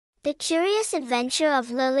The Curious Adventure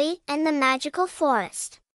of Lily and the Magical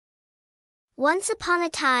Forest. Once upon a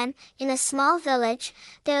time, in a small village,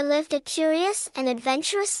 there lived a curious and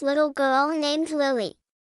adventurous little girl named Lily.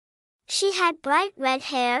 She had bright red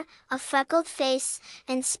hair, a freckled face,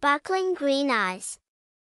 and sparkling green eyes.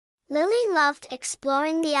 Lily loved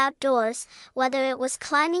exploring the outdoors, whether it was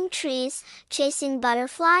climbing trees, chasing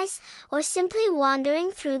butterflies, or simply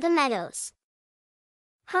wandering through the meadows.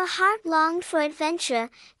 Her heart longed for adventure,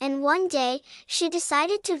 and one day, she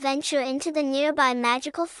decided to venture into the nearby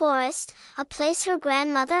magical forest, a place her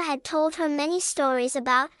grandmother had told her many stories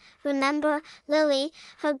about. Remember, Lily,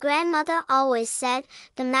 her grandmother always said,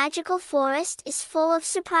 the magical forest is full of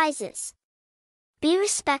surprises. Be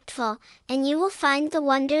respectful, and you will find the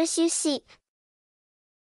wonders you seek.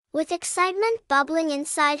 With excitement bubbling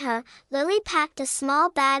inside her, Lily packed a small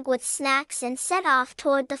bag with snacks and set off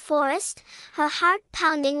toward the forest, her heart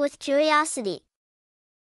pounding with curiosity.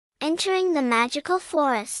 Entering the magical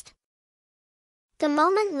forest. The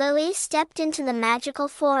moment Lily stepped into the magical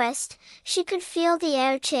forest, she could feel the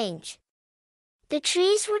air change. The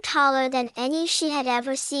trees were taller than any she had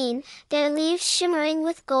ever seen, their leaves shimmering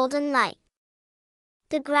with golden light.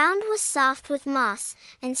 The ground was soft with moss,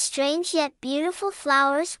 and strange yet beautiful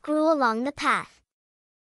flowers grew along the path.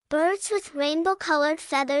 Birds with rainbow-colored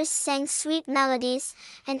feathers sang sweet melodies,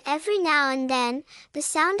 and every now and then, the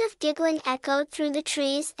sound of giggling echoed through the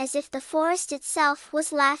trees as if the forest itself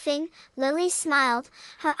was laughing. Lily smiled,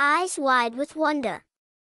 her eyes wide with wonder.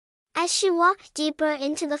 As she walked deeper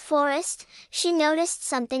into the forest, she noticed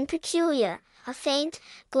something peculiar, a faint,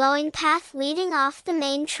 glowing path leading off the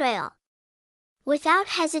main trail. Without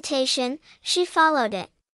hesitation, she followed it.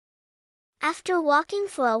 After walking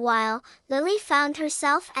for a while, Lily found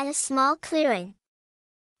herself at a small clearing.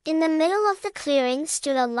 In the middle of the clearing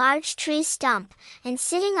stood a large tree stump, and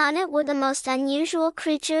sitting on it were the most unusual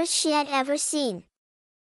creatures she had ever seen.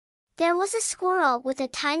 There was a squirrel with a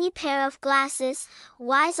tiny pair of glasses, a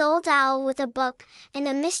wise old owl with a book, and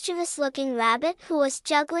a mischievous-looking rabbit who was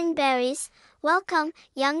juggling berries. "Welcome,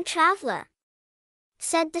 young traveler,"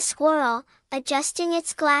 said the squirrel, adjusting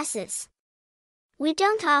its glasses. "We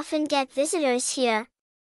don't often get visitors here.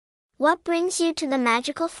 What brings you to the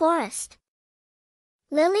magical forest?"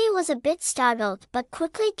 Lily was a bit startled but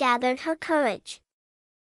quickly gathered her courage.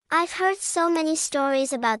 "I've heard so many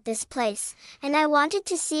stories about this place, and I wanted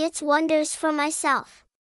to see its wonders for myself."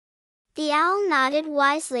 The owl nodded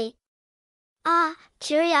wisely. "Ah,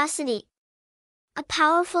 curiosity. A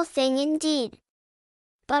powerful thing indeed.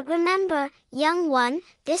 But remember, young one,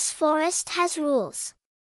 this forest has rules."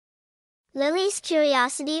 Lily's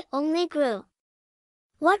curiosity only grew.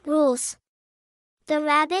 "What rules?" The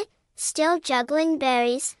rabbit, still juggling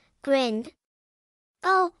berries, grinned.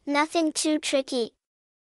 "Oh, nothing too tricky.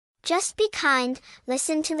 Just be kind,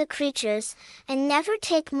 listen to the creatures, and never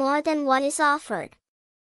take more than what is offered."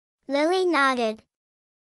 Lily nodded.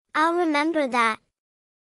 "I'll remember that."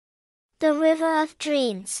 The River of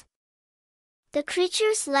Dreams. The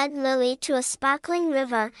creatures led Lily to a sparkling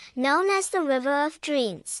river, known as the River of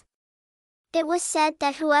Dreams. It was said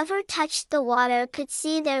that whoever touched the water could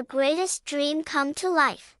see their greatest dream come to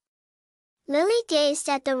life. Lily gazed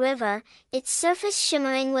at the river, its surface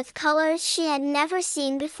shimmering with colors she had never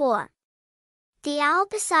seen before. The owl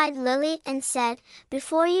beside Lily and said,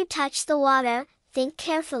 "Before you touch the water, think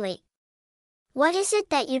carefully. What is it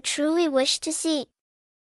that you truly wish to see?"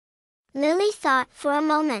 Lily thought for a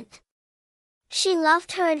moment. She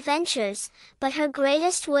loved her adventures, but her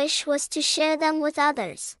greatest wish was to share them with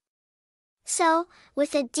others. So,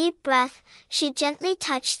 with a deep breath, she gently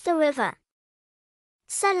touched the river.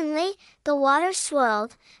 Suddenly, the water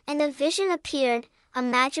swirled, and a vision appeared, a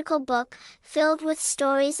magical book, filled with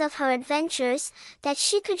stories of her adventures, that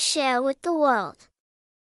she could share with the world.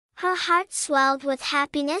 Her heart swelled with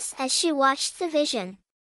happiness as she watched the vision.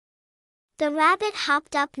 The rabbit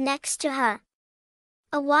hopped up next to her.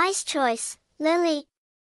 "A wise choice, Lily.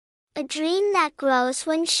 A dream that grows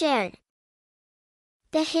when shared."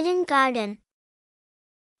 The Hidden Garden.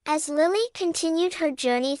 As Lily continued her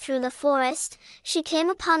journey through the forest, she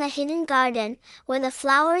came upon a hidden garden, where the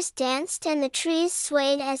flowers danced and the trees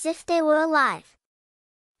swayed as if they were alive.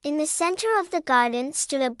 In the center of the garden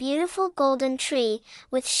stood a beautiful golden tree,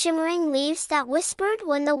 with shimmering leaves that whispered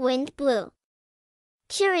when the wind blew.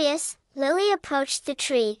 Curious, Lily approached the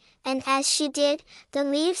tree, and as she did, the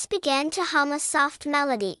leaves began to hum a soft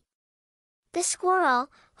melody. The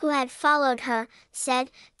squirrel, who had followed her,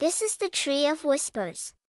 said, "This is the tree of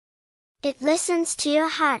whispers. It listens to your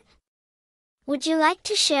heart. Would you like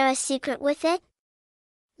to share a secret with it?"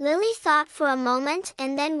 Lily thought for a moment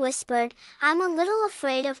and then whispered, "I'm a little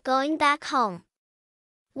afraid of going back home."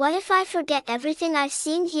 What if I forget everything I've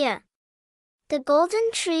seen here? The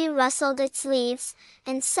golden tree rustled its leaves,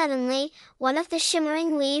 and suddenly, one of the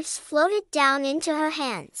shimmering leaves floated down into her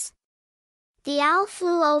hands. The owl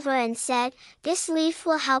flew over and said, "This leaf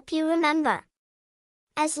will help you remember.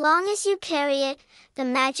 As long as you carry it, the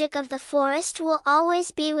magic of the forest will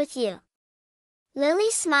always be with you." Lily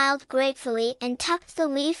smiled gratefully and tucked the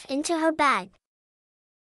leaf into her bag.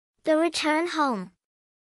 The return home.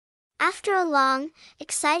 After a long,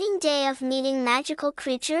 exciting day of meeting magical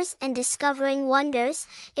creatures and discovering wonders,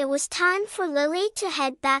 it was time for Lily to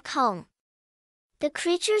head back home. The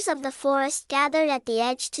creatures of the forest gathered at the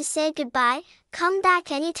edge to say goodbye. "Come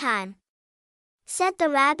back anytime," said the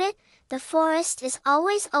rabbit. "The forest is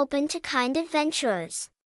always open to kind adventurers."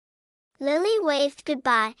 Lily waved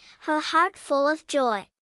goodbye, her heart full of joy.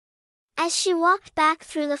 As she walked back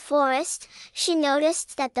through the forest, she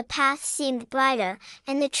noticed that the path seemed brighter,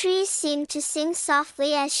 and the trees seemed to sing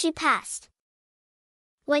softly as she passed.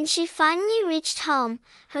 When she finally reached home,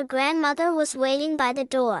 her grandmother was waiting by the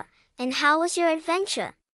door. "And how was your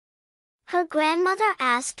adventure?" her grandmother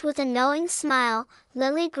asked with a knowing smile.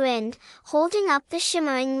 Lily grinned, holding up the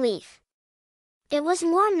shimmering leaf. "It was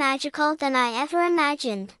more magical than I ever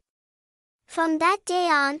imagined." From that day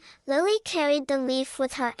on, Lily carried the leaf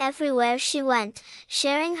with her everywhere she went,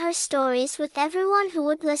 sharing her stories with everyone who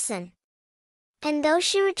would listen. And though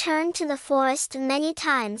she returned to the forest many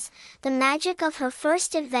times, the magic of her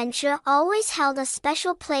first adventure always held a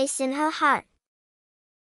special place in her heart.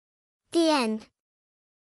 The end.